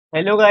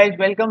Hello guys,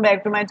 welcome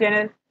back to my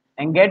channel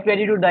and get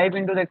ready to dive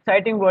into the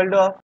exciting world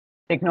of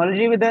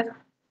technology with us.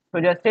 So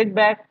just sit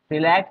back,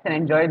 relax and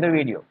enjoy the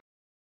video.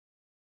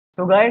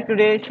 So guys,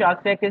 today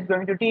Shark Tech is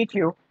going to teach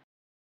you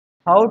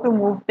how to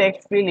move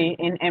text freely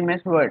in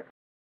MS Word.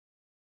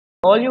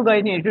 All you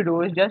guys need to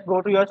do is just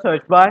go to your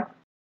search bar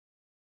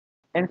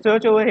and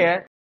search over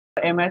here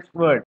MS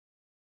Word.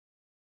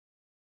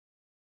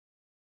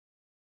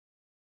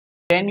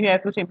 Then you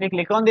have to simply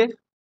click on this.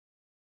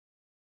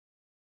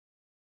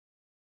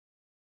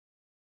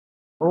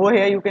 Over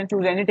here you can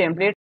choose any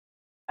template.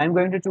 I'm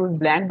going to choose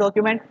blank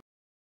document.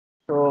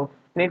 So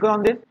click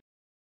on this.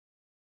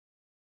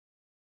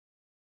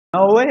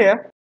 Now over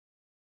here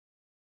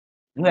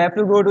you have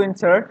to go to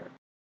insert.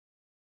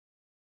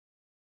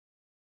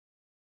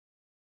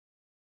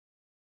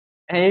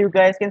 And here you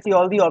guys can see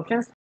all the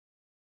options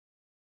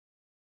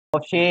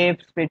of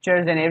shapes,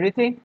 pictures and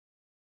everything.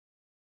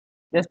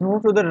 Just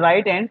move to the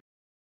right end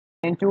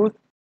and choose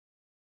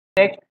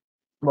text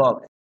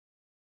box.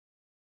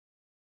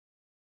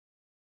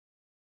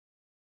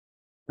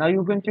 Now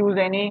you can choose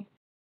any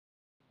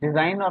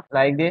design of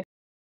like this.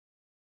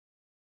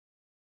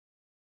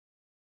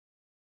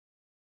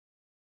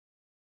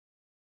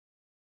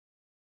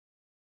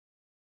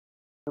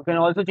 You can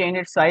also change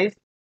its size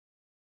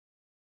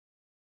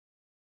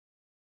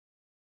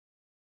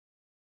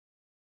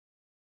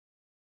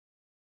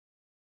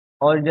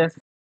or just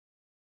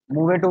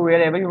move it to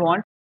wherever you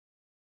want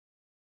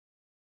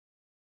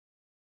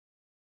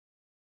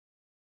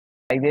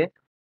like this.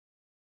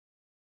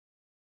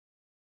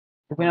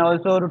 You can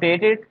also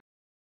rotate it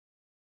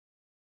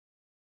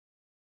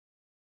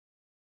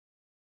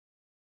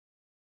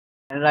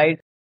and write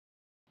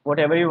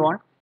whatever you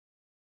want.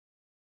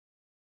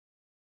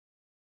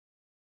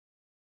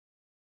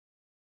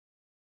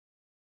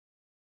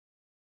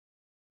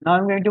 Now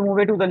I'm going to move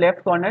it to the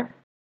left corner.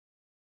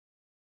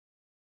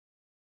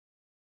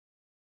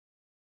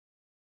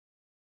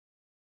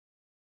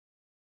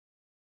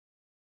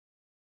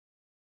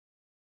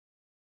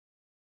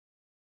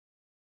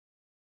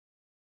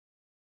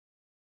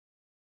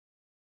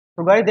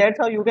 So guys, that's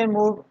how you can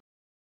move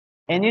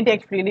any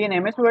text freely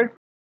in MS Word.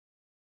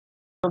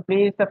 So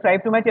please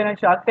subscribe to my channel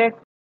Shark Tech,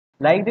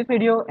 like this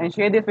video and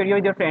share this video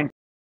with your friends.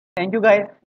 Thank you guys.